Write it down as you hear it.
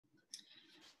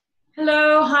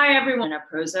Hello, hi everyone. Adriana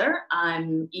Proser.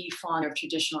 I'm E-Fawn of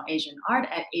Traditional Asian Art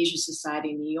at Asia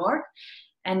Society New York.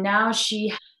 And now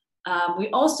we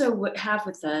also have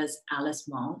with us Alice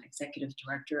Mong, Executive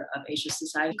Director of Asia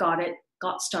Society.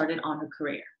 Got started on her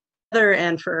career.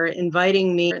 And for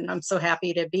inviting me, and I'm so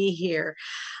happy to be here.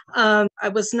 I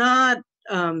was not,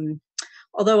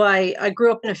 although I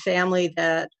grew up in a family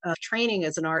that training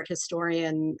as an art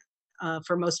historian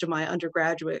for most of my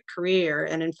undergraduate career,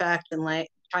 and in fact in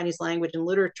Chinese language and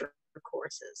literature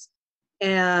courses.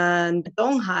 And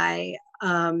Donghai,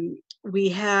 we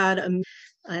had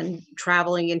and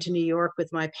traveling into New York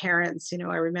with my parents,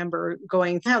 I remember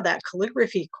going through that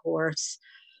calligraphy course,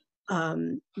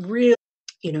 really,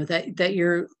 that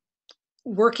you're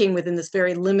working within this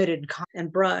very limited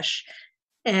and brush.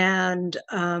 And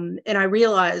I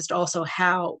realized also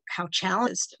how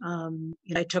challenged.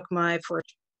 I took my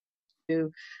first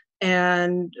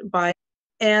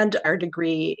and our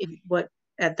degree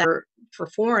at that for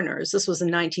foreigners. This was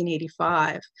in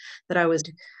 1985 that I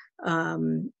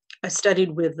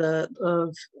studied with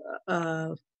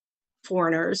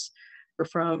foreigners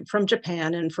from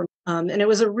Japan and and it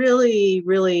was a really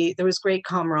there was great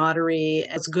camaraderie.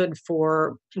 It's good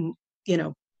for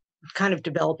kind of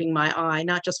developing my eye,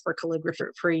 not just for calligraphy,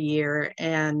 for a year,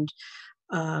 and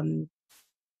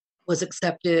was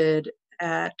accepted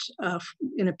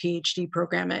in a PhD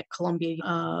program at Columbia.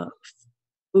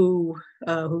 Who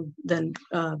then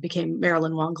became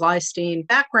Marilyn Wong Gleistein.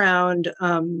 Background,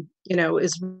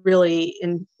 is really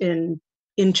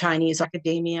in Chinese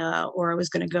academia, or I was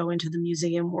going to go into the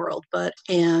museum world.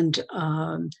 And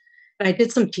I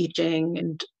did some teaching,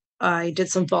 and I did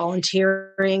some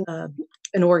volunteering,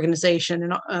 an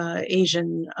organization, an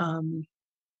Asian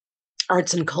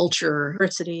Arts and Culture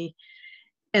University.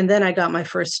 And then I got my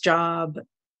first job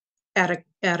at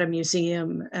a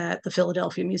museum, at the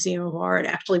Philadelphia Museum of Art,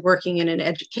 actually working in an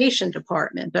education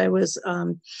department. I was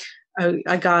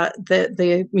I got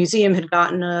the museum had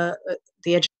gotten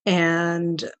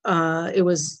and it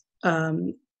was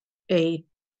a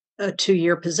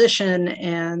 2-year position,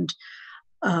 and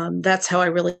that's how I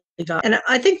really got. And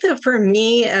I think that for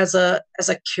me as a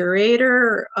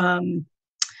curator,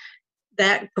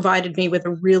 that provided me with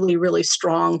a really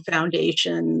strong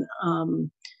foundation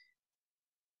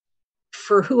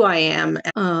for who I am.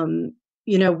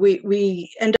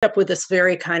 We end up with this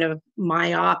very kind of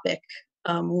myopic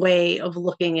way of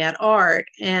looking at art,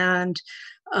 and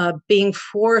being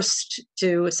forced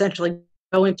to essentially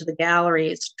go into the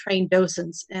galleries, train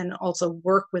docents, and also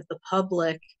work with the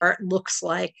public. Art looks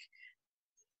like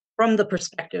from the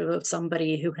perspective of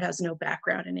somebody who has no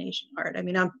background in Asian art. I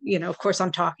mean, of course,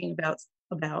 I'm talking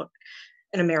about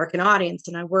an American audience,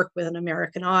 and I work with an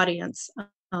American audience,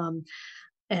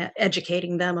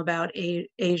 educating them about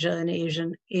Asia and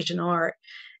Asian art,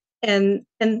 and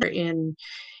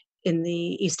in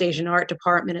the East Asian Art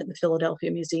Department at the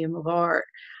Philadelphia Museum of Art.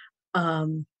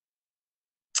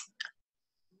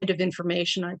 Of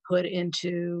information I put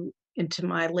into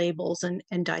my labels and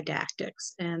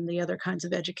didactics and the other kinds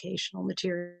of educational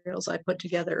materials I put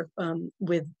together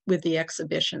with the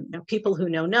exhibition. People who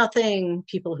know nothing,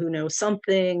 people who know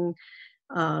something,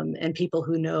 and people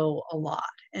who know a lot.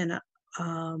 And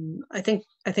I think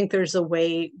there's a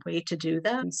way to do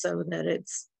that so that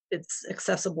it's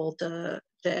accessible to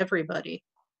everybody.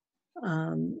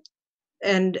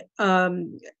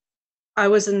 I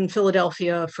was in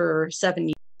Philadelphia for 7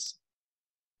 years.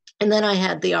 And then I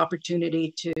had the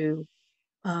opportunity to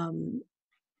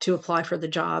apply for the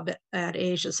job at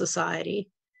Asia Society,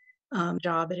 in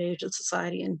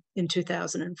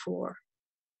 2004.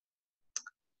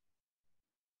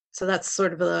 So that's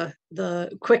sort of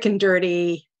the quick and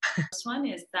dirty. This one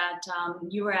is that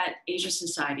you were at Asia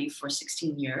Society for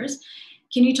 16 years.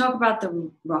 Can you talk about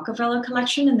the Rockefeller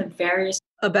collection and the various...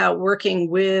 About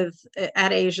working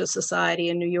at Asia Society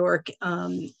in New York,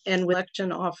 and with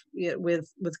collection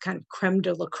with kind of creme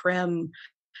de la creme,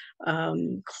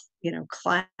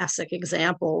 classic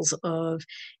examples of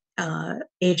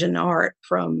Asian art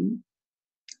from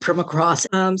across.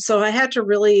 So I had to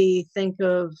really think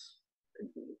of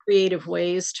creative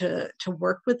ways to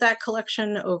work with that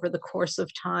collection over the course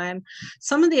of time.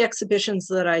 Some of the exhibitions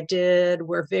that I did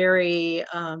were very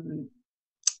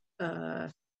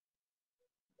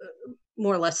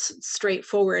more or less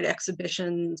straightforward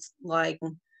exhibitions, like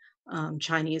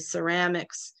Chinese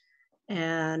ceramics,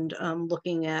 and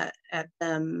looking at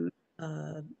them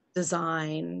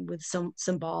design with some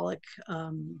symbolic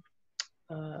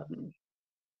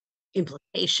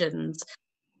implications,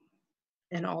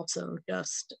 and also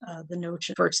just the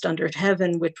notion First Under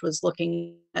Heaven, which was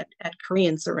looking at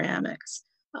Korean ceramics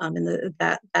in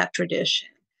that tradition.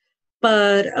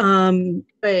 But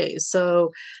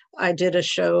so I did a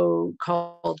show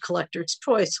called Collector's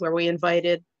Choice, where we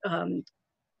invited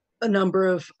a number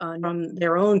of from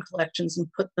their own collections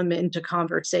and put them into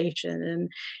conversation,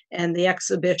 and the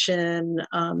exhibition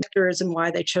and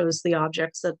why they chose the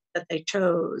objects that they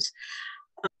chose.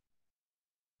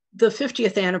 The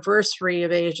 50th anniversary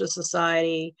of Asia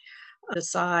Society,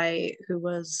 Desai, who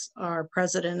was our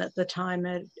president at the time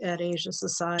at Asia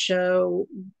Society, show,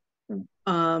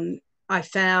 I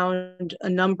found a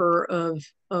number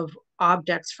of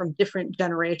objects from different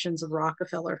generations of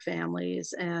Rockefeller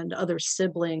families and other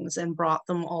siblings and brought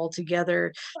them all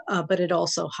together. But it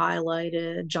also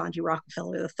highlighted John D.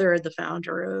 Rockefeller III, the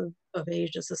founder of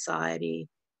Asia Society,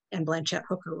 and Blanchette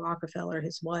Hooker Rockefeller,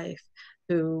 his wife,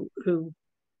 who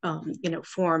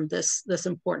formed this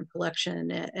important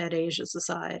collection at Asia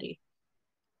Society.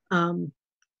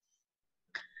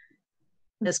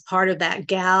 As part of that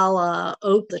gala,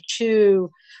 the two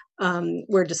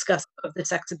were discussing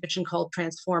this exhibition called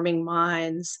Transforming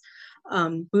Minds.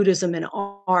 Buddhism and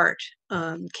art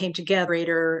came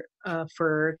together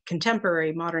for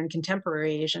modern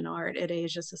contemporary Asian art at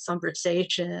Asia's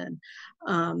conversation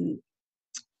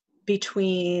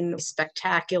between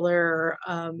spectacular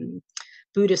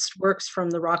Buddhist works from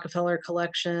the Rockefeller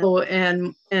collection.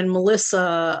 And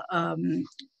Melissa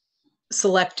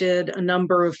selected a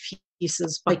number of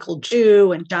pieces by Michael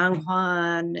Ju and Zhang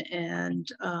Huan and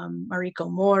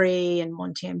Mariko Mori and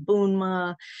Montian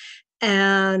Bunma.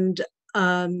 And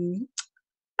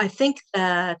I think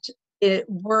that it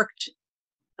worked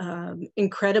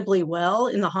incredibly well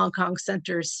in the Hong Kong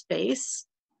Center's space,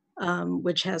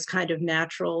 which has kind of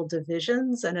natural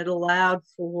divisions, and it allowed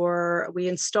we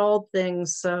installed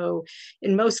things. So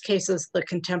in most cases, the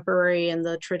contemporary and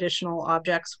the traditional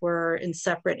objects were in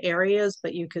separate areas,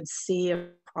 but you could see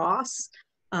across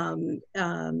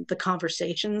the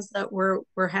conversations that were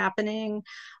happening.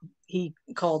 He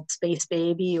called Space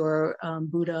Baby or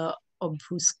Buddha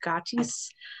Obfuscatis,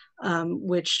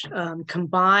 which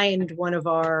combined one of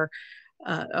our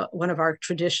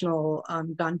traditional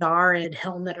Gandharan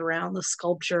helmet around the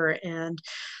sculpture, and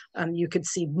you could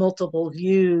see multiple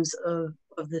views of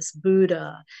this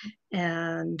Buddha.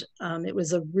 And it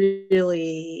was a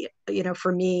really,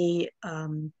 for me,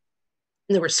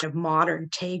 there was sort of modern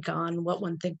take on what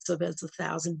one thinks of as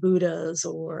 1,000 Buddhas,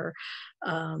 or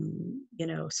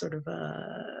sort of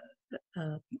a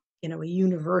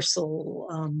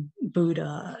universal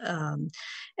Buddha,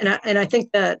 and I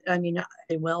think that I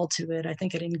well to it. I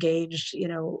think it engaged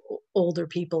older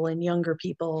people and younger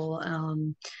people,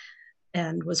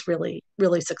 and was really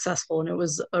successful. And it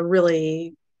was a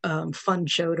really fun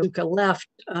show. Luca left.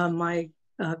 My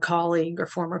colleague or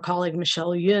former colleague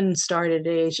Michelle Yun started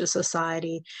Asia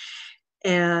Society,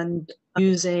 and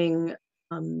using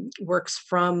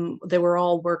they were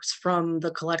all works from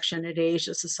the collection at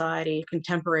Asia Society,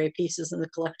 contemporary pieces in the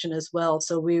collection as well.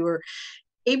 So we were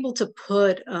able to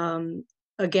put,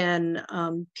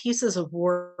 pieces of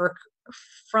work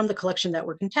from the collection that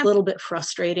were contemporary. A little bit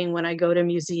frustrating when I go to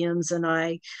museums and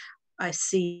I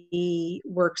see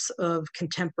works of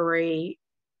contemporary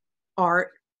art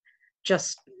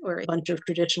or a bunch of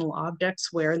traditional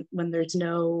objects when there's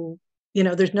no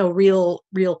real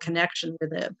connection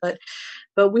with it.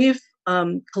 But we've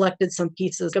collected some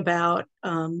pieces about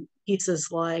pieces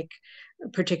like,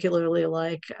 particularly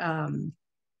like,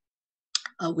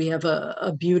 we have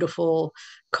a beautiful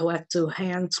Koetsu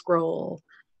hand scroll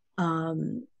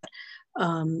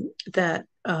that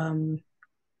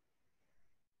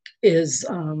is,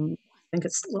 I think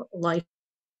it's Life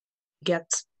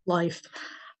Gets Life,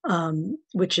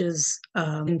 which is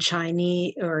in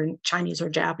Chinese or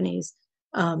Japanese,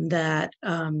 that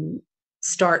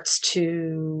starts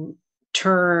to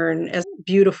turn as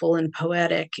beautiful and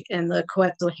poetic. And the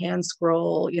Koetsu hand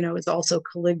scroll, is also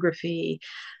calligraphy,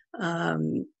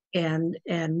 and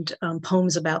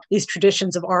poems about these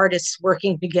traditions of artists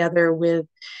working together with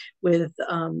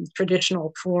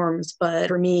traditional forms. But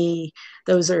for me,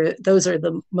 those are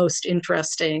the most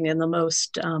interesting and the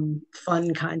most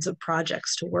fun kinds of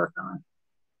projects to work on.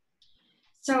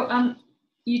 So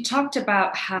you talked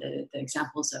about how the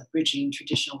examples of bridging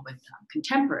traditional with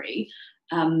contemporary.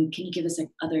 Can you give us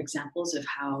other examples of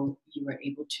how you were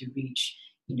able to reach,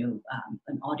 an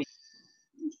audience?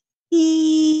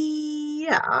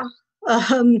 Yeah.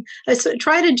 I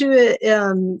try to do it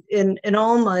in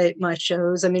all my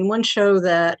shows. One show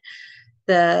that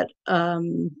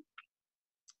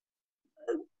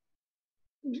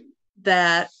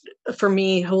for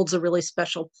me holds a really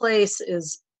special place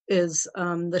is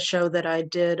the show that I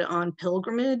did on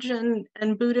pilgrimage and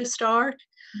Buddhist art.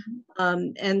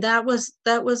 And that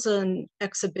was an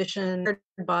exhibition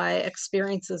by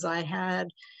experiences I had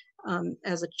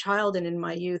as a child and in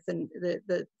my youth, and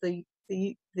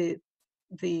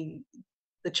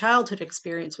the childhood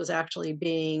experience was actually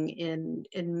being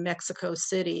in Mexico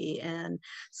City and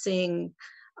seeing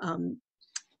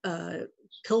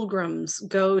pilgrims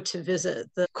go to visit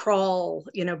the crawl,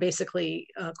 basically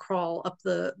crawl up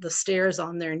the stairs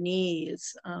on their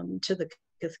knees to the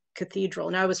cathedral.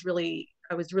 And I was really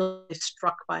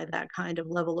struck by that kind of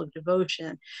level of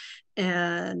devotion.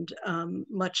 And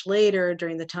much later,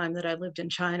 during the time that I lived in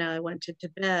China, I went to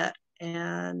Tibet,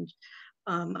 and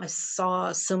I saw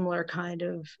a similar kind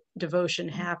of devotion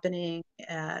happening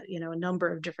at, a number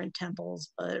of different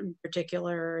temples, but in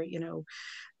particular,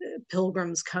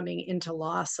 pilgrims coming into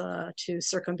Lhasa to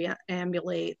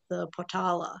circumambulate the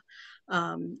Potala,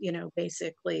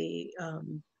 basically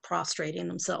prostrating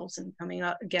themselves and coming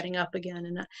up, getting up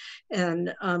again.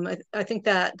 And I think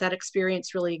that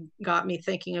experience really got me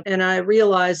thinking. And I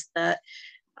realized that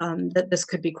this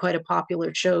could be quite a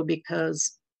popular show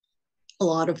because a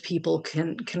lot of people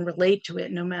can relate to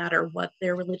it, no matter what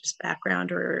their religious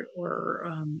background or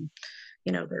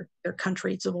their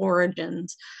countries of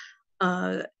origins.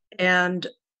 And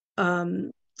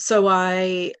so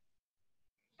I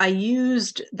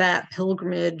used that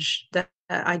pilgrimage that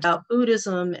I doubt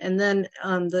Buddhism, and then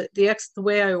the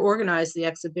way I organized the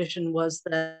exhibition was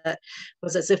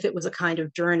as if it was a kind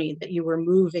of journey that you were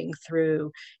moving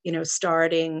through,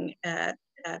 starting at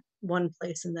one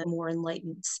place and then more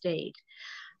enlightened state.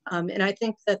 And I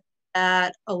think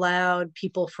that allowed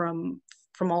people from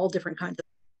all different kinds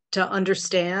to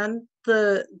understand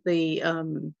the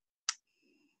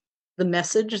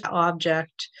message, the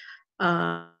object,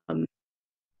 the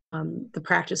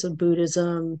practice of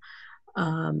Buddhism,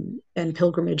 and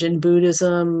pilgrimage in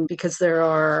Buddhism, because there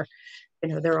are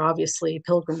obviously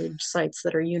pilgrimage sites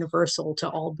that are universal to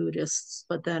all Buddhists,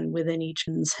 but then within each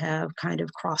ones have kind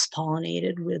of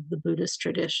cross-pollinated with the Buddhist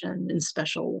tradition in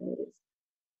special ways.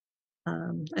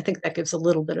 I think that gives a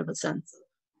little bit of a sense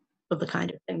of the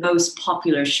kind of thing. Most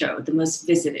popular show, the most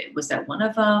visited, was that one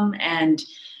of them? And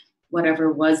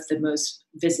whatever was the most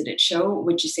visited show,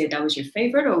 would you say that was your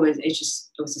favorite, or was it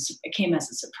just it came as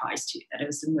a surprise to you that it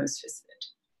was the most visited?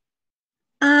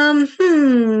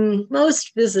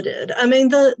 Most visited. I mean,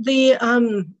 the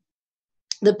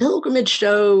pilgrimage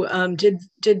show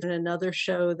did another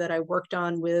show that I worked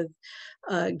on with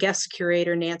guest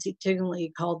curator Nancy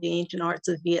Tignley called The Ancient Arts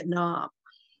of Vietnam,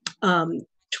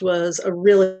 which was a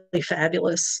really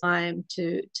fabulous time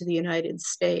to the United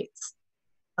States.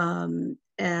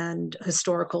 And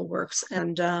historical works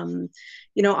and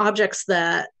objects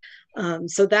that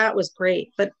so that was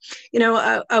great. But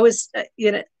I was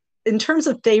in terms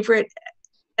of favorite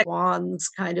wands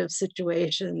kind of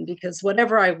situation, because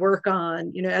whatever I work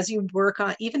on, as you work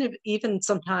on, even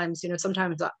sometimes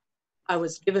sometimes I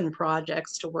was given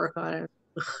projects to work on,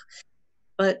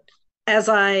 but as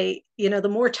the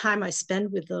more time I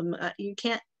spend with them,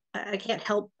 I can't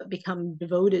help but become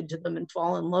devoted to them and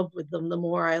fall in love with them the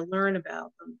more I learn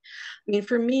about them. I mean,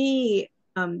 for me,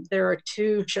 there are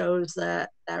two shows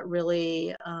that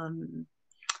really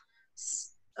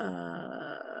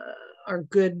are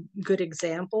good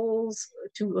examples.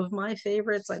 Two of my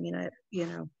favorites. I mean,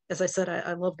 as I said,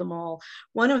 I love them all.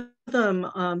 One of them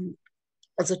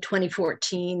was a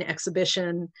 2014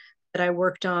 exhibition that I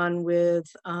worked on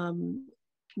with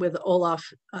Olaf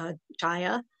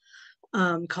Chaya.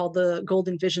 Called The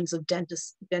Golden Visions of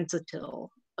Densatil,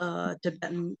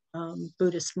 Tibetan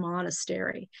Buddhist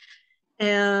monastery.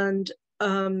 And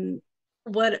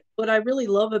what I really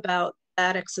love about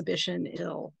that exhibition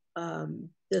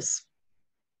is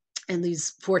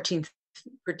these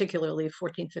particularly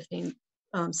 14th, 15th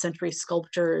century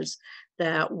sculptures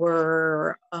that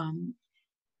were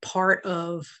part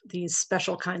of these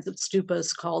special kinds of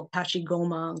stupas called Tashi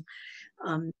Gomang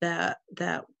that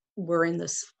were in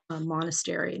this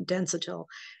monastery in Densatil.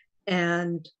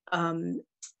 And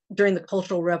during the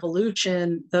Cultural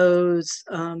Revolution, those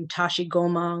Tashi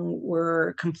Gomang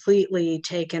were completely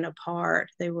taken apart.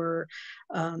 They were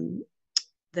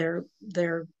their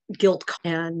gilt,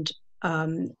 and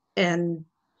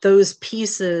those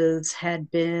pieces had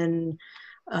been,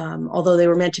 although they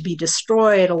were meant to be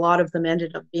destroyed, a lot of them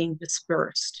ended up being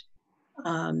dispersed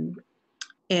and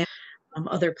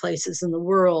other places in the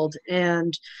world.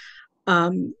 And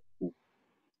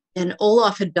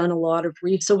Olaf had done a lot of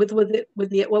research. So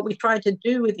what we tried to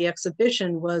do with the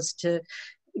exhibition was to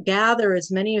gather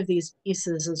as many of these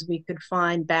pieces as we could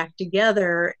find back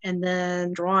together, and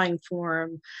then drawing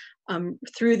form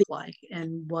through the like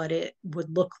and what it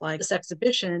would look like. This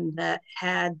exhibition that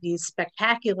had these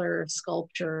spectacular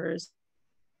sculptures,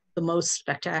 the most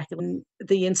spectacular.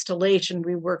 The installation,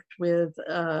 we worked with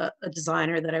a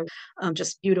designer that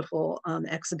just beautiful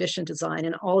exhibition design,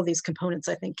 and all of these components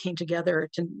I think came together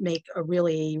to make a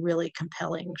really, really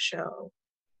compelling show.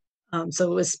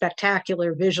 So it was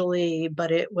spectacular visually,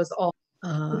 but it was all.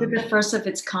 Was it the first of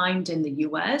its kind in the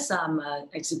US,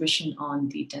 exhibition on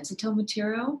the densito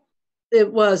material?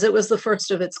 It was the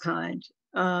first of its kind.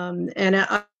 And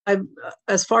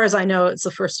as far as I know, it's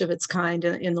the first of its kind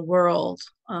in the world.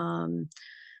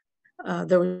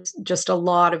 There was just a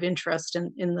lot of interest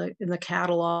in the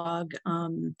catalog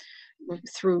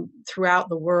throughout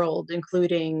the world,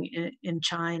 including in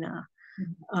China.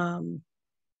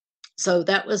 So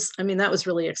that was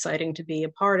really exciting to be a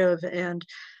part of, and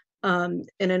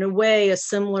in a way, a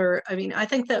similar. I mean, I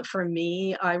think that for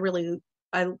me, I really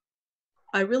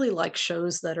like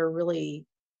shows that are really,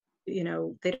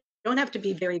 they don't have to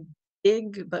be very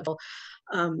big, but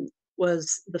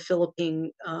was the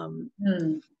Philippine,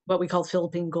 what we call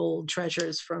Philippine gold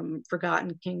treasures from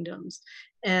Forgotten Kingdoms.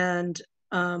 And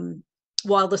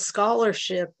while the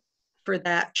scholarship for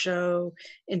that show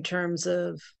in terms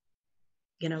of,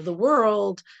 the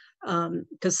world,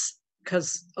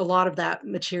 because a lot of that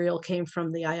material came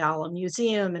from the Ayala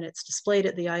Museum and it's displayed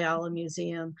at the Ayala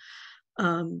Museum.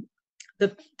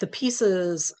 The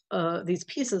pieces, these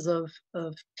pieces of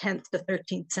 10th to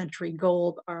 13th century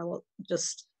gold are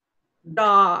just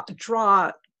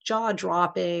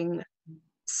jaw-dropping,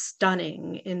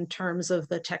 stunning in terms of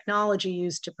the technology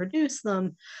used to produce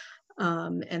them,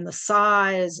 and the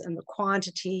size and the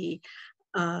quantity.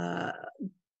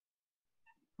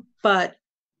 But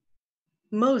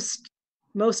most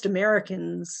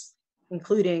Americans,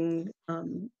 including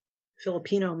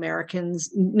Filipino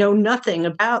Americans, know nothing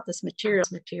about this material.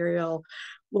 This material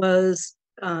was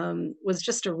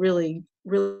just a really,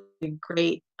 really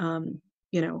great,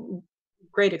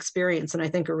 great experience, and I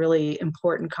think a really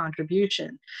important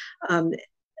contribution.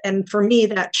 And for me,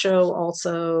 that show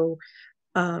also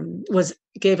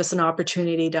gave us an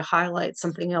opportunity to highlight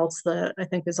something else that I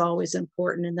think is always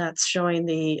important, and that's showing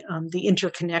the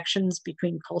interconnections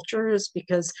between cultures,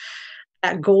 because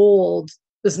that gold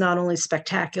is not only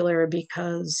spectacular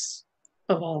because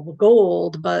of all the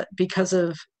gold, but because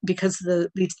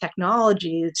these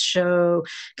technologies show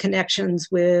connections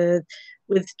with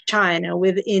China,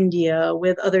 with India,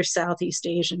 with other Southeast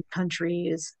Asian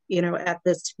countries, at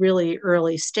this really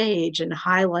early stage, and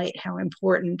highlight how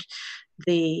important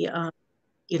the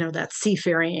that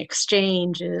seafaring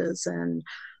exchange is, and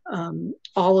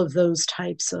all of those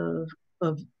types of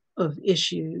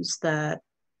issues that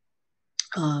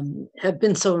have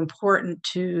been so important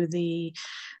to the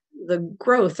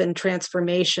growth and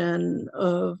transformation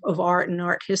of art and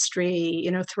art history,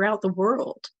 throughout the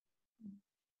world.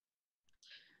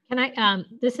 Can I,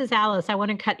 this is Alice. I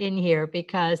want to cut in here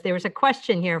because there was a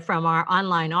question here from our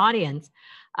online audience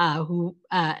who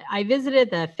I visited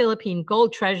the Philippine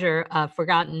Gold Treasure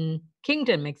Forgotten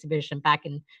Kingdom exhibition back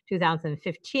in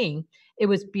 2015. It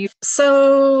was beautiful.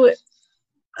 So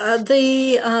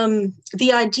the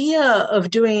idea of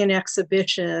doing an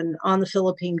exhibition on the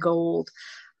Philippine gold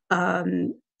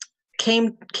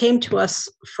came to us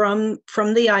from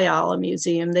the Ayala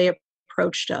Museum. They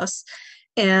approached us,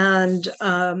 and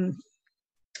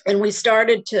we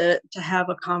started to have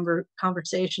a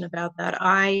conversation about that.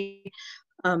 I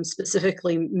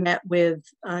specifically met with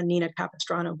Nina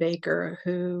Capistrano Baker,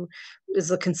 who is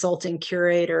a consulting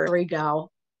curator at Rigao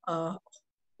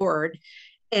Board,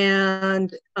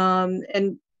 and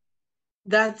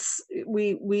that's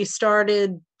we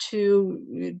started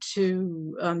to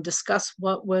discuss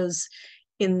what was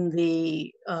in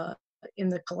the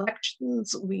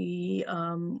collections. We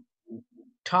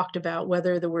talked about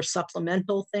whether there were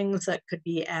supplemental things that could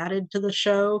be added to the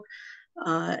show.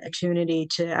 Opportunity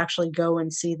to actually go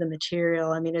and see the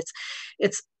material. I mean,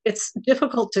 it's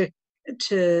difficult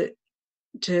to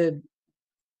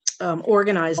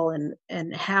organize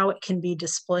and how it can be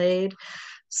displayed.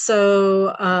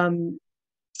 So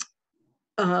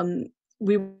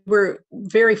we were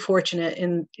very fortunate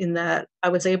in that I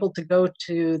was able to go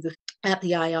to at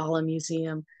the Ayala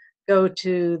Museum, go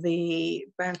to the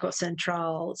Banco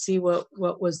Central, see what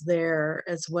was there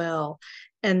as well,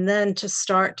 and then to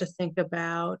start to think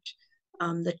about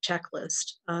the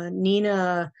checklist.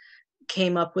 Nina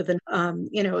came up with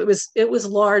it was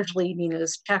largely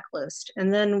Nina's checklist,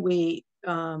 and then we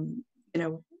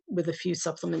with a few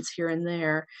supplements here and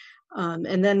there,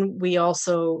 And then we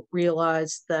also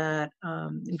realized that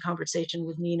in conversation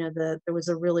with Nina that there was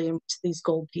a really these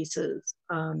gold pieces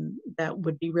that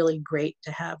would be really great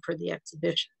to have for the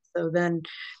exhibition. So then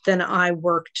I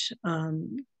worked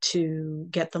to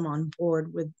get them on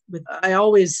board with I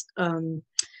always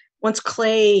once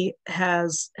Clay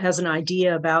has an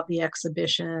idea about the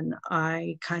exhibition,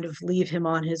 I kind of leave him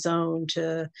on his own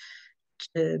to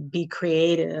be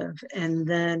creative, and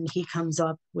then he comes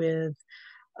up with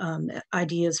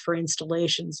ideas for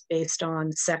installations based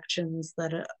on sections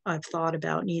that I've thought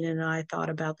about. Nina and I thought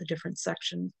about the different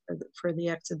sections for the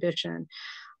exhibition.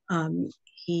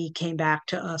 He came back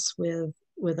to us with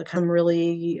some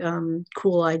really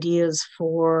cool ideas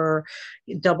for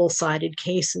double-sided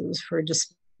cases for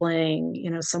displaying,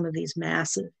 some of these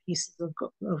massive pieces of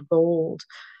gold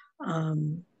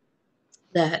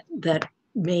that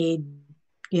made,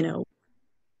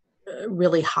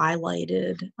 really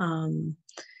highlighted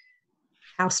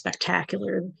how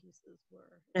spectacular the pieces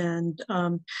were. And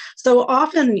so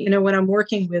often, when I'm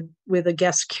working with a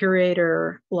guest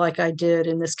curator, like I did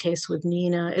in this case with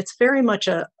Nina, it's very much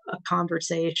a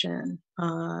conversation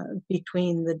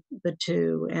between the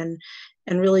two, and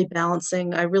really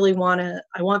balancing. I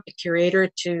want the curator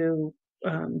to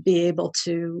be able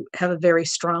to have a very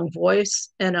strong voice,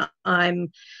 and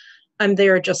I'm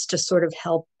there just to sort of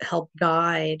help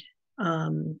guide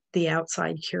the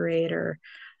outside curator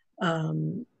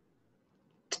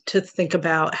to think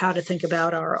about how to think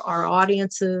about our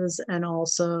audiences, and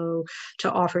also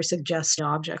to offer suggested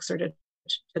objects or to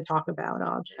talk about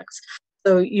objects.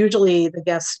 So usually the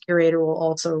guest curator will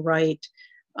also write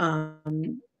or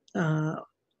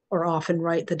often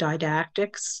write the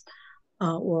didactics,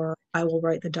 or I will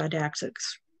write the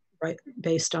didactics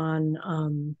based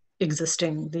on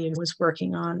existing. Was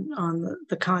working on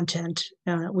the content.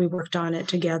 We worked on it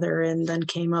together, and then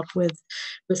came up with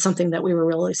something that we were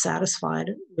really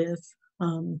satisfied with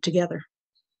together.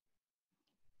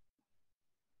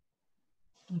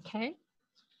 Okay.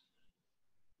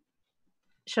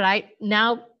 Should I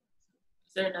now?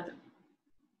 Is there another?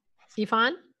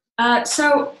 Yvonne?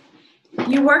 So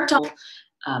you worked on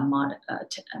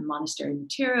monastery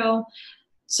material.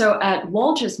 So at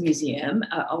Walters Museum,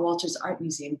 Walters Art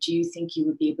Museum, do you think you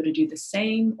would be able to do the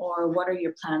same, or what are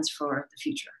your plans for the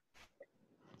future?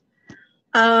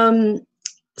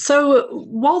 So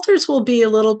Walters will be a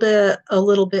little bit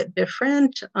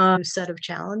different set of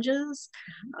challenges.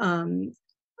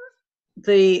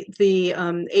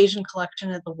 The Asian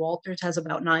collection at the Walters has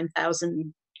about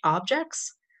 9,000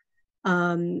 objects,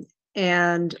 and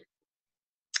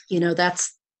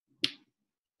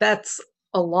that's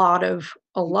a lot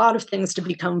of things to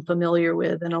become familiar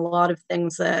with, and a lot of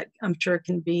things that I'm sure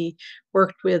can be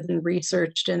worked with and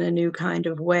researched in a new kind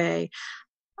of way.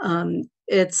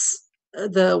 It's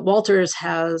the Walters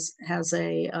has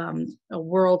a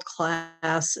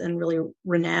world-class and really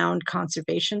renowned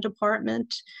conservation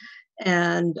department,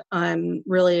 and I'm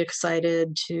really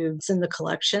excited to. It's in the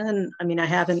collection. I mean, I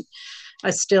haven't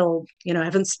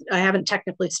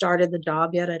technically started the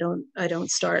job yet. I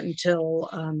don't start until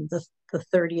the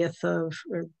 30th or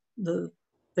the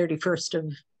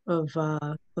 31st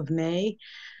of May.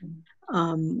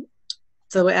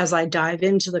 So as I dive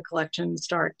into the collection,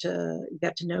 start to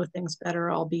get to know things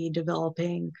better, I'll be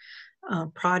developing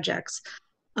projects.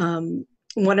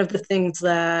 One of the things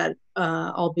that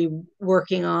I'll be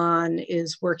working on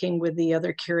is working with the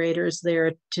other curators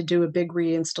there to do a big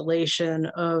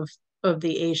reinstallation of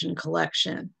the Asian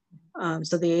collection.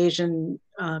 So the Asian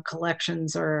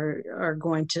collections are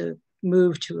going to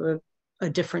move to a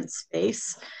different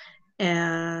space,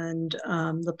 and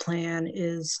the plan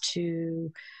is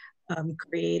to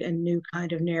create a new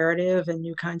kind of narrative and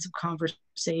new kinds of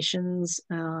conversations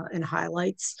and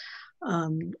highlights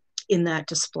in that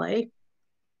display.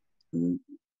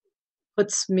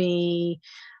 Gives me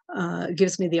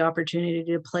the opportunity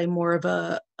to play more of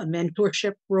a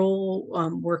mentorship role,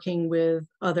 working with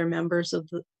other members of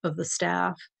the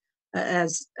staff.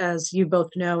 As you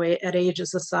both know, at Asia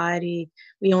Society,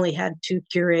 we only had 2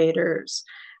 curators.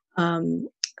 And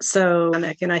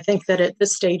I think that at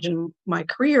this stage in my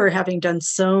career, having done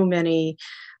so many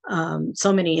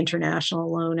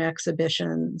international loan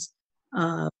exhibitions,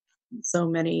 so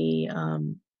many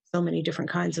different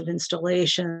kinds of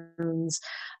installations,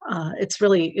 it's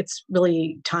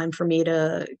really time for me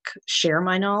to share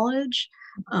my knowledge.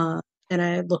 And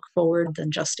I look forward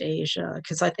than just Asia,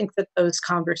 because I think that those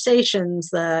conversations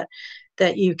that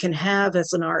you can have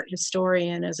as an art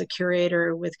historian, as a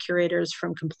curator, with curators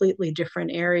from completely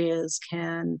different areas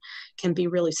can be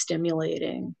really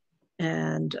stimulating,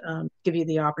 and give you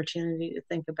the opportunity to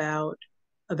think about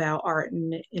about art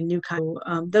in new kind.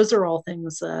 Those are all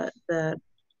things that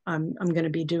I'm going to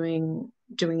be doing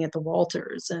at the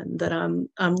Walters, and that I'm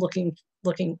looking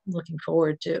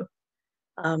forward to.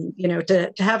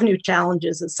 To have new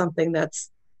challenges is something that's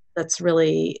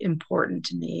really important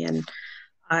to me, and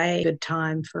a good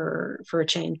time for a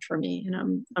change for me,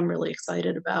 and I'm really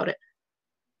excited about it.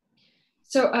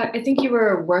 So I think you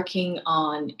were working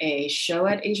on a show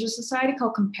at Asia Society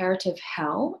called Comparative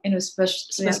Hell, and it was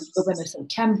supposed to open in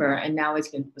September, and now it's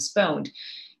been postponed.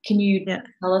 Can you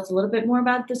tell us a little bit more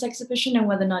about this exhibition and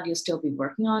whether or not you'll still be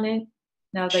working on it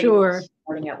now that you're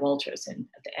starting at Walters at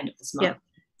the end of this month?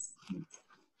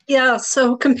 Yeah.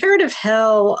 So Comparative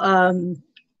Hell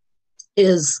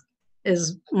is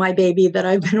my baby that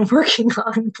I've been working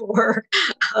on for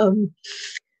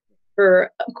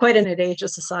quite an at Asia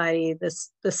Society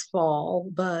this fall,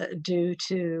 but due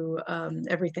to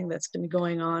everything that's been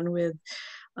going on with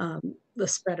the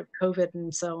spread of COVID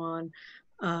and so on,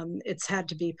 it's had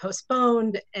to be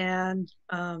postponed, and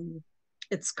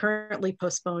it's currently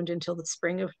postponed until the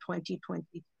spring of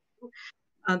 2022.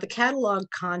 The catalog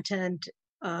content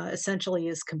essentially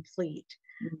is complete.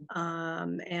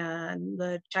 And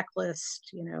the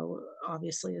checklist,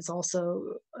 obviously is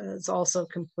also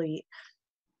complete.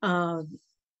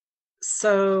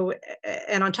 So,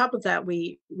 and on top of that,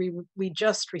 we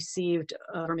just received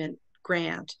a government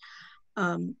grant.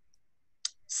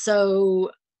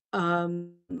 So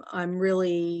I'm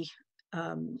really,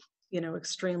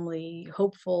 extremely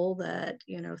hopeful that,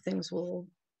 things will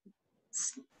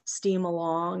steam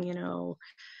along,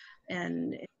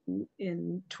 and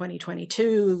in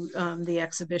 2022, the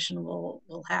exhibition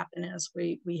will happen as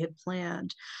we had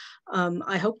planned.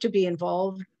 I hope to be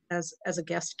involved as a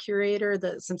guest curator,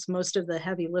 since most of the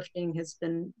heavy lifting has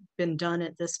been done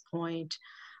at this point.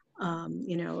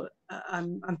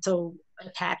 I'm so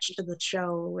attached to the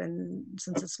show, and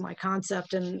since it's my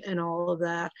concept and all of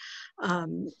that,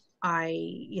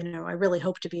 I really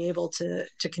hope to be able to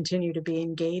continue to be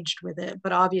engaged with it.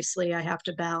 But obviously, I have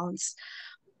to balance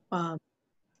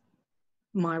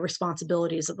my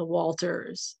responsibilities at the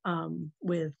Walters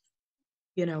with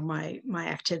my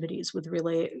activities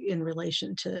in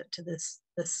relation to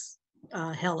this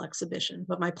Hell exhibition.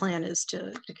 But my plan is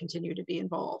to continue to be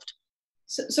involved.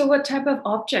 So what type of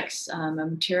objects and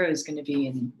material is going to be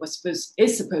in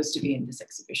is supposed to be in this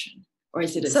exhibition, or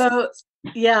is it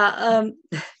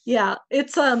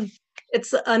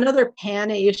it's another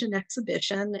Pan-Asian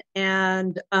exhibition,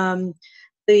 and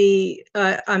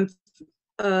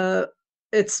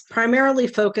it's primarily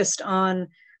focused on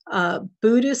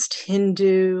Buddhist,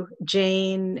 Hindu,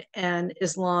 Jain, and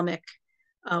Islamic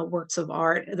works of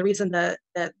art. The reason that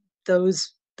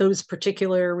those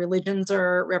particular religions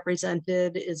are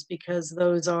represented is because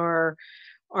those are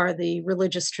the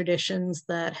religious traditions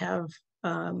that have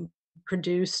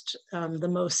produced the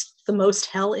most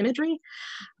hell imagery,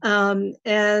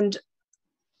 and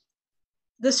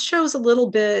this shows a little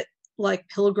bit like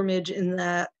pilgrimage in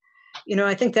that,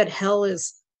 I think that hell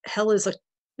is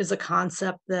a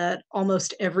concept that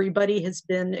almost everybody has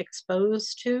been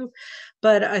exposed to,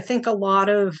 but I think a lot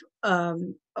of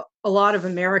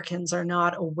Americans are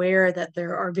not aware that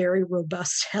there are very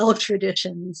robust hell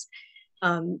traditions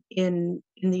in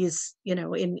these,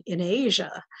 in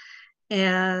Asia,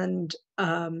 and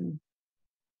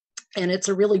it's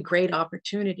a really great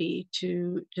opportunity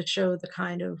to show the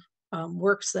kind of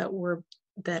works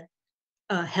that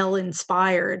hell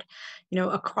inspired,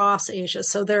 across Asia.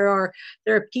 So there are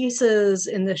pieces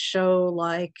in the show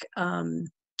like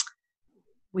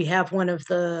we have one of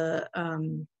the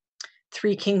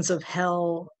Three Kings of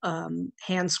Hell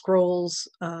hand scrolls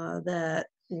that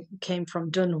came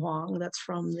from Dunhuang. That's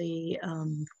from the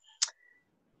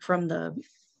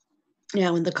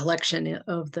in the collection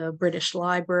of the British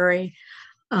Library.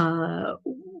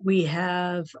 We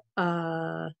have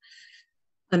a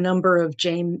number of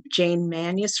Jain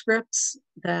manuscripts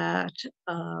that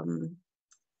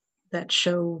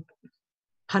show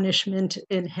punishment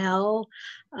in hell.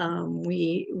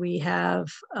 We have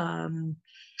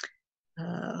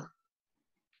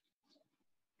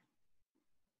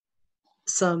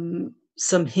some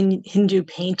Hindu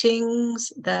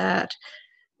paintings that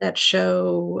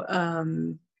show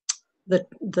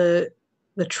the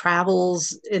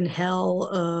travels in hell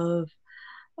of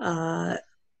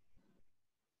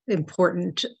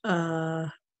important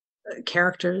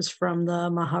characters from the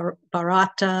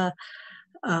Mahabharata,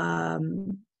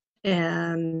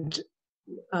 and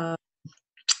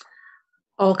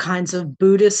all kinds of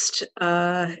Buddhist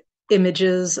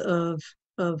images of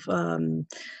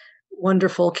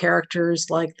wonderful characters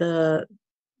like the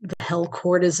hell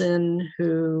courtesan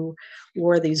who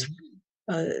wore these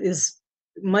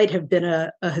might have been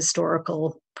a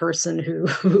historical person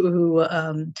who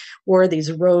wore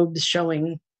these robes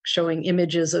showing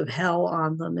images of hell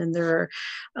on them, and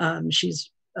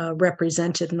she's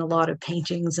represented in a lot of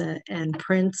paintings and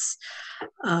prints.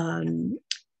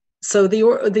 So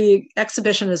the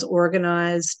exhibition is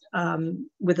organized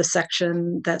with a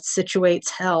section that situates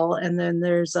hell, and then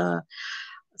there's a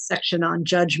section on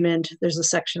judgment, there's a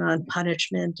section on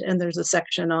punishment, and there's a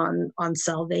section on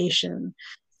salvation.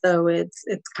 So it's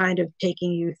kind of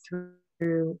taking you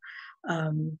through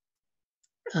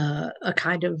a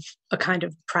kind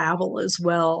of travel as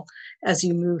well as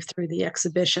you move through the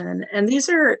exhibition. And these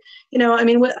are, I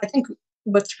think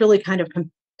what's really kind of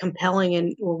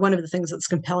compelling, or one of the things that's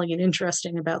compelling and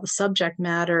interesting about the subject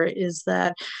matter is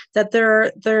that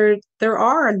there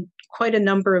are quite a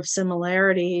number of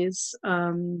similarities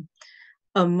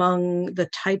among the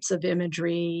types of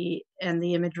imagery and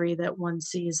the imagery that one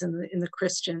sees in the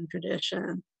Christian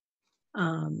tradition,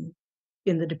 in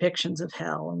the depictions of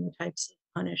hell and the types of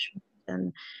punishment.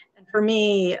 And for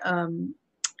me,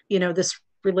 this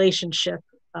relationship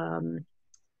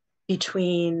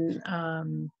between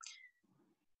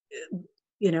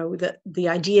the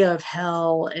idea of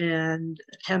hell and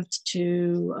attempts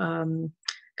to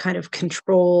kind of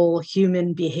control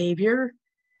human behavior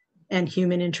and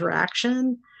human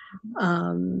interaction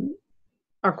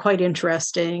are quite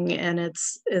interesting, and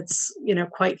it's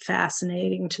quite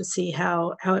fascinating to see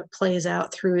how it plays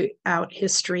out throughout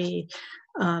history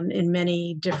in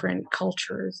many different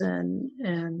cultures and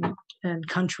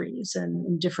countries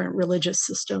and different religious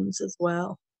systems as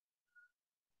well.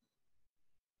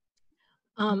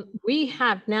 We're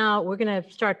going to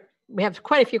start. We have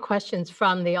quite a few questions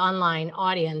from the online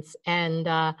audience, and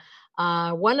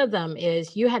one of them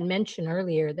is, you had mentioned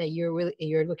earlier that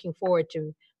you're looking forward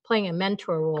to playing a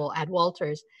mentor role at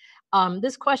Walters.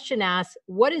 This question asks,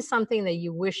 what is something that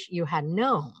you wish you had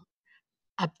known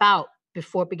about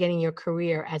before beginning your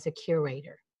career as a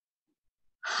curator?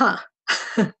 I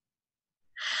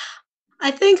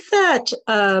think that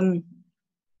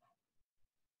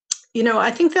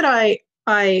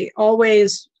I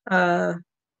always, I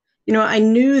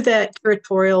knew that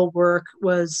curatorial work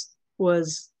was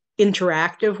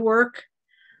interactive work.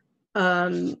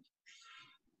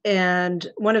 And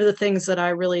one of the things that I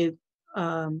really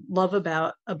love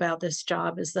about this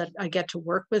job is that I get to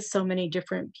work with so many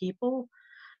different people.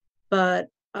 But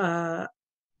I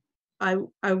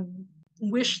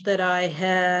wish that I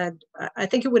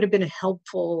think it would have been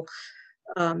helpful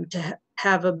to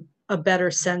have a better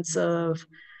sense of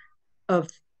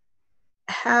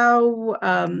how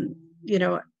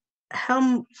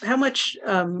how much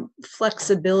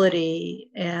flexibility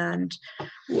and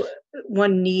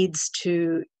one needs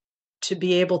to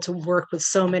be able to work with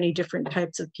so many different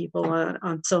types of people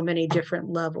on so many different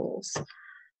levels.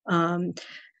 And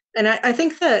I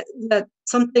think that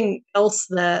something else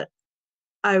that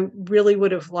I really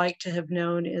would have liked to have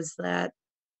known is that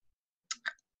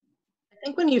I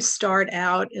think when you start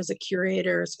out as a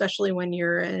curator, especially when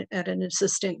you're at an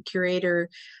assistant curator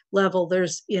level,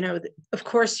 there's, of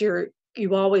course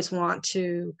you always want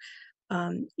to,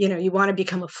 you want to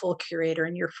become a full curator,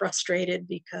 and you're frustrated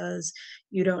because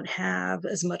you don't have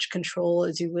as much control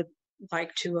as you would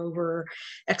like to over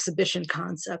exhibition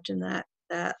concept and that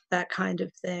kind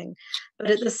of thing. But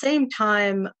at the same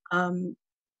time,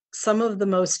 some of the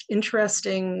most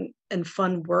interesting and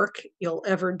fun work you'll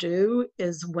ever do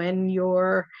is when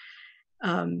you're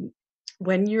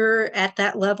at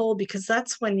that level, because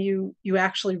that's when you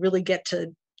actually really get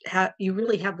to have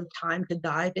the time to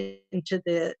dive into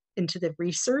the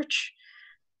research,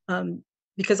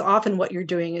 because often what you're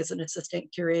doing as an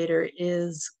assistant curator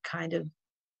is kind of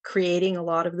creating a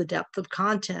lot of the depth of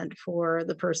content for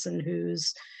the person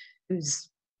who's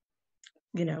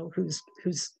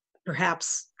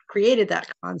perhaps created that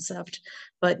concept,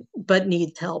 but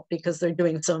needs help because they're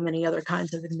doing so many other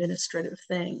kinds of administrative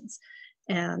things.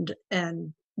 And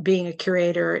being a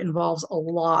curator involves a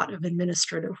lot of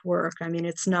administrative work. I mean,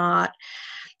 it's not,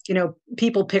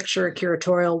 people picture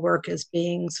curatorial work as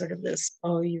being sort of this,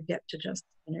 you get to just,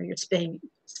 you're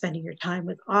spending your time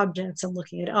with objects and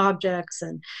looking at objects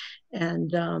and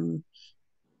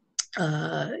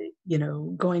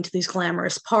going to these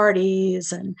glamorous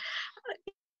parties, and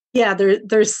yeah,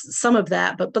 there's some of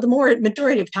that, but the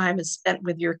majority of time is spent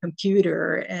with your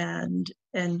computer and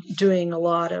doing a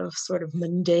lot of sort of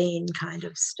mundane kind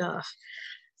of stuff.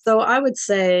 So I would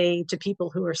say to people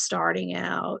who are starting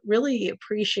out, really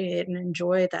appreciate and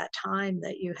enjoy that time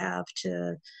that you have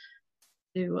to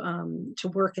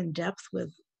work in depth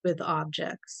with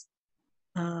objects.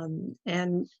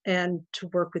 and to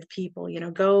work with people.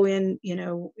 Go in.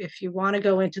 If you want to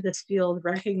go into this field,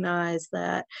 recognize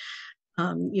that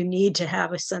you need to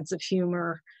have a sense of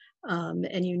humor,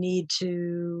 and you need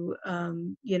to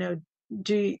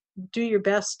do your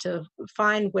best to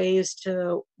find ways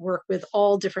to work with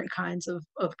all different kinds of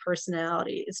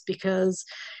personalities, because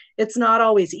it's not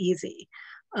always easy.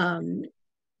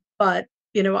 But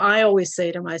I always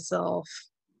say to myself,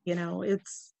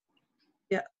 it's,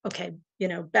 yeah, okay,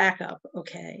 back up,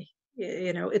 okay,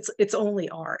 it's only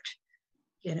art.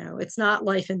 It's not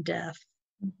life and death.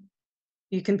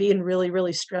 You can be in really,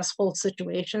 really stressful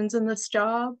situations in this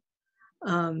job.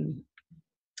 Um,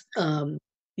 um,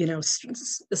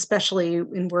 Especially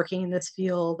in working in this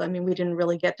field. I mean, we didn't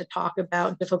really get to talk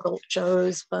about difficult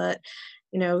shows, but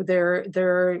there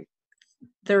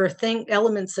are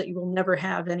elements that you will never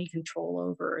have any control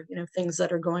over. Things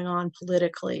that are going on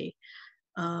politically.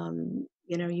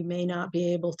 You may not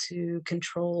be able to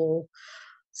control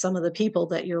some of the people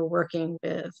that you're working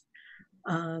with.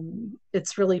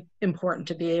 It's really important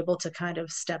to be able to kind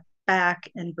of step back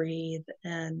and breathe.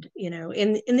 And in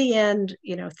the end,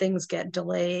 things get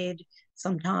delayed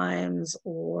sometimes,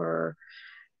 or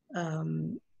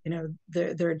there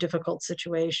are difficult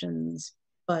situations,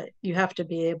 but you have to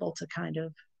be able to kind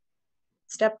of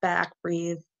step back,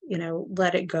 breathe,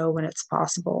 let it go when it's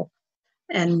possible,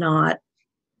 and not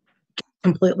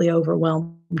completely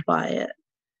overwhelmed by it.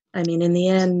 I mean, in the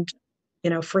end,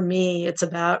 for me, it's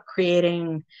about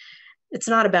creating. It's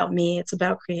not about me. It's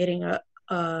about creating a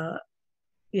a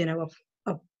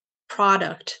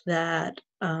product that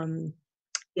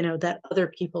that other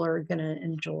people are going to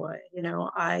enjoy.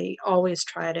 I always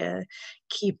try to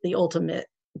keep the ultimate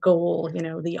goal,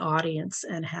 the audience,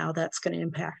 and how that's going to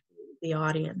impact the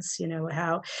audience.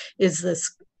 How is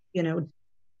this,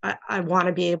 I want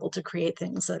to be able to create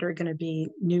things that are going to be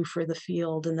new for the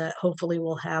field, and that hopefully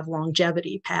will have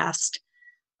longevity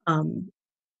um,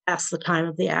 past the time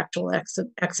of the actual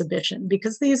exhibition,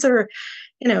 because these are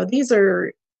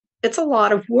it's a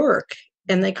lot of work,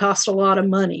 and they cost a lot of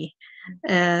money.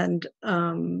 And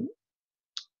and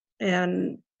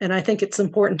I think it's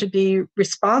important to be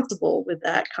responsible with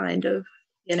that kind of,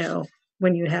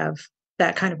 when you have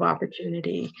that kind of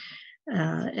opportunity,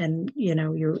 and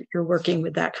you're working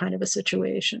with that kind of a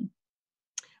situation.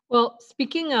 Well,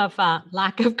 speaking of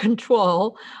lack of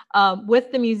control,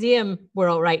 with the museum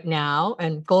world right now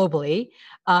and globally,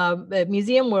 the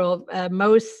museum world,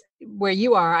 most where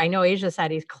you are, I know Asia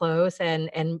Society is close, and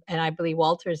I believe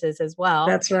Walters is as well.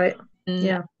 That's right. And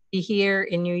Yeah. here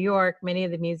in New York, many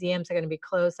of the museums are going to be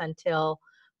closed until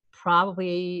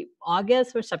probably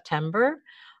August or September.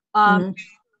 Mhm.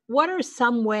 What are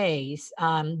some ways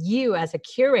you as a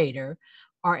curator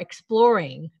are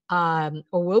exploring or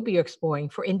will be exploring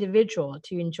for individual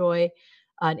to enjoy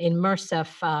an immersive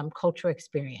cultural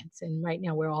experience? And right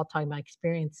now we're all talking about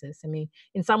experiences. I mean,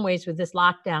 in some ways with this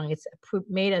lockdown, it's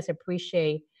made us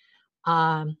appreciate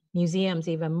museums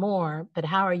even more, but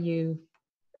how are you,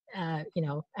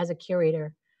 as a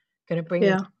curator going to bring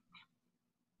Yeah.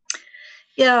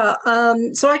 Yeah,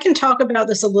 so I can talk about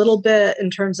this a little bit in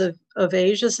terms of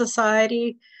Asia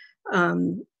Society,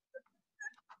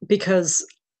 because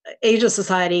Asia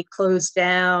Society closed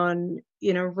down,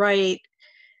 right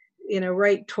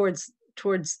towards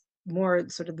more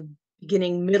sort of the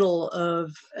beginning, middle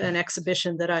of an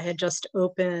exhibition that I had just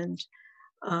opened,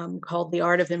 called The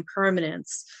Art of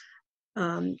Impermanence,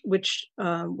 which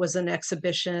was an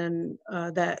exhibition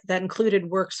that included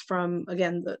works from,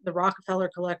 again, the Rockefeller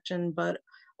collection, but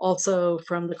also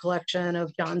from the collection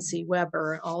of John C.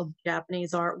 Weber, all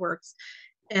Japanese artworks,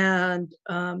 and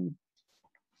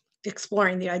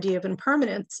exploring the idea of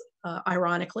impermanence,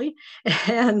 ironically,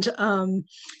 and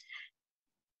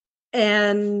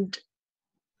and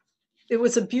it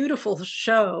was a beautiful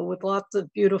show with lots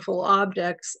of beautiful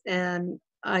objects. And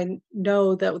I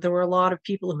know that there were a lot of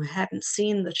people who hadn't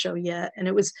seen the show yet, and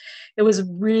it was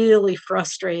really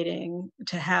frustrating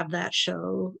to have that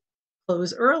show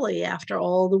close early after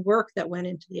all the work that went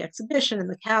into the exhibition and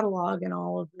the catalog and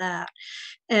all of that.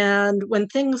 And when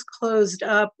things closed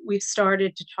up, we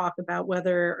started to talk about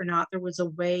whether or not there was a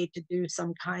way to do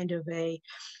some kind of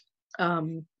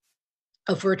um,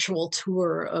 a virtual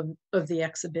tour of the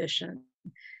exhibition.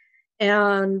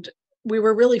 And we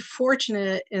were really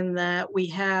fortunate in that we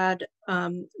had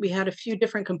a few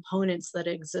different components that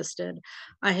existed.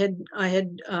 We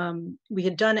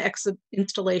had done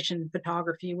installation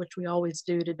photography, which we always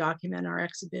do to document our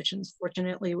exhibitions.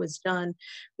 Fortunately, it was done.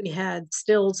 We had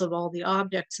stills of all the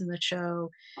objects in the show,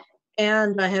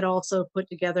 and I had also put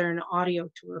together an audio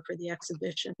tour for the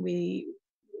exhibition. We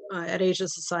at Asia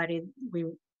Society,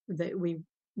 we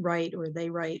write, or they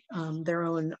write their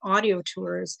own audio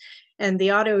tours. And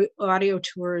the audio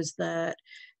tours that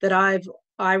I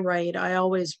write, I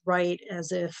always write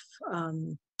as if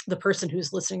the person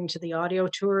who's listening to the audio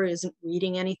tour isn't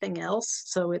reading anything else.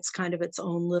 So it's kind of its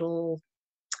own little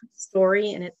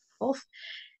story in itself.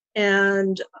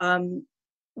 And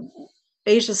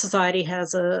ASHK Society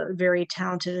has a very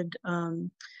talented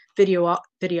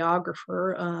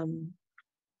videographer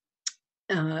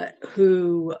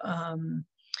who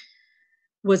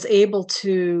was able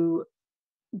to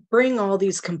bring all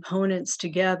these components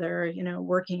together,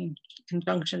 working in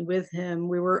conjunction with him.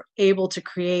 We were able to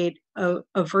create a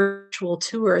virtual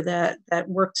tour that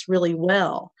works really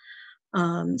well.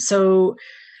 So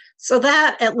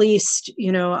that, at least,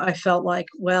 I felt like,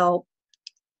 well,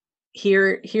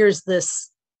 here's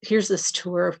this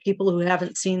tour of people who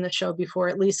haven't seen the show before,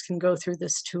 at least can go through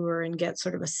this tour and get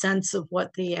sort of a sense of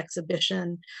what the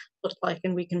exhibition looked like,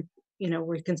 and we can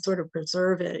sort of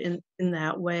preserve it in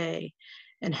that way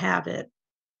and have it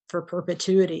for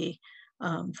perpetuity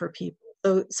for people.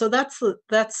 So that's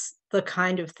the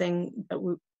kind of thing that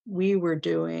we were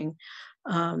doing.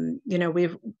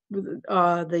 We've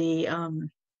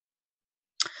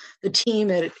the team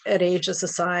at ASHK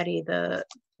Society, the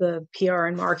PR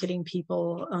and marketing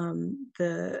people,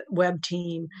 the web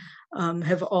team,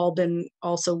 have all been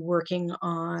also working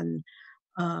on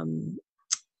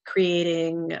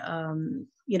creating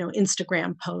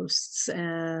Instagram posts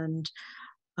and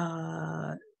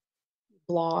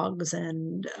blogs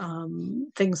and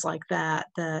things like that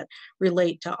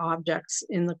relate to objects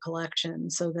in the collection,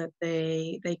 so that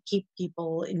they keep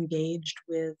people engaged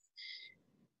with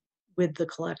the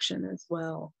collection as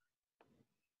well.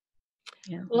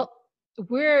 Yeah. Well,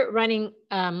 we're running,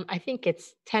 I think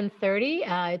it's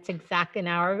 10:30. It's exact an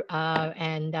hour.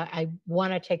 And I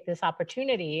want to take this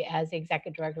opportunity as the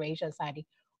Executive Director of ASHK Society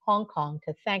Hong Kong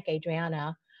to thank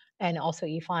Adriana and also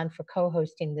Yifan for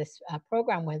co-hosting this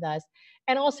program with us,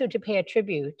 and also to pay a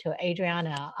tribute to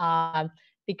Adriana.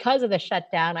 Because of the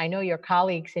shutdown, I know your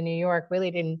colleagues in New York really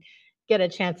didn't get a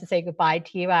chance to say goodbye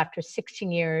to you after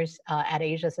 16 years at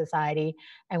ASHK Society.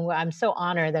 And I'm so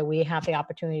honored that we have the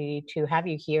opportunity to have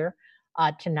you here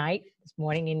tonight, this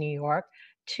morning in New York,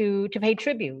 to pay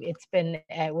tribute.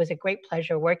 It was a great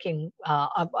pleasure working.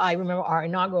 I remember our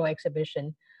inaugural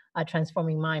exhibition,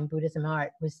 Transforming Mind, Buddhism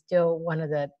Art, was still one of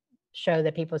the show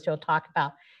that people still talk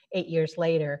about 8 years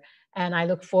later. And I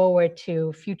look forward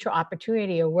to future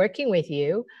opportunity of working with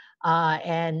you.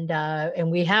 And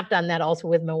we have done that also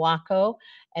with Milwaukee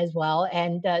as well.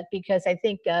 And because I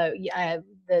think the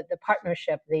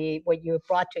partnership, what you have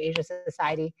brought to ASHK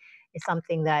Society is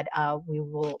something that we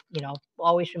will,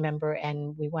 always remember.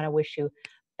 And we want to wish you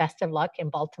best of luck in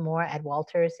Baltimore at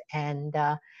Walters, and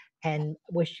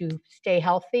wish you stay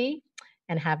healthy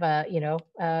and have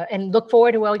and look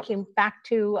forward to welcoming back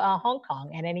to Hong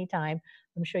Kong at any time.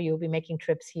 I'm sure you'll be making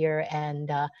trips here.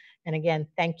 And again,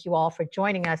 thank you all for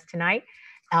joining us tonight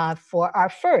for our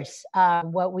first,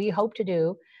 what we hope to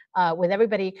do with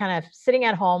everybody kind of sitting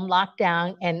at home, locked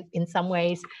down, and in some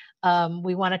ways,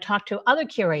 we want to talk to other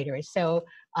curators. So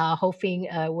hoping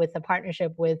with the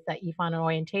partnership with Yifan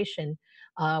Orientation,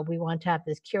 we want to have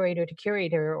this curator to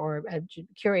curator, or a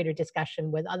curator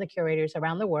discussion with other curators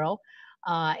around the world.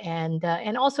 And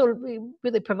also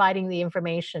really providing the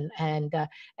information. And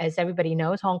as everybody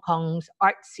knows, Hong Kong's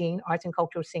arts and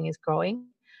cultural scene is growing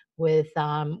with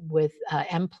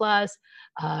M+,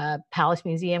 Palace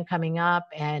Museum coming up,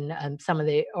 and some of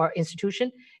the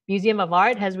institution. Museum of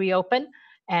Art has reopened.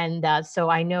 And so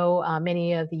I know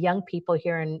many of the young people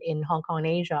here in Hong Kong and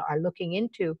Asia are looking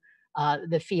into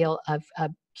the field of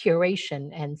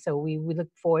curation. And so we look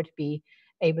forward to be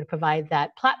able to provide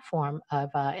that platform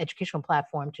of educational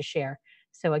platform to share.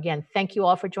 So again, thank you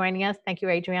all for joining us. Thank you,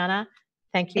 Adriana.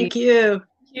 Thank you. Thank you.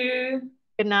 Thank you.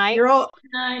 Good night. You're all.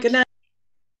 Good night. Good night.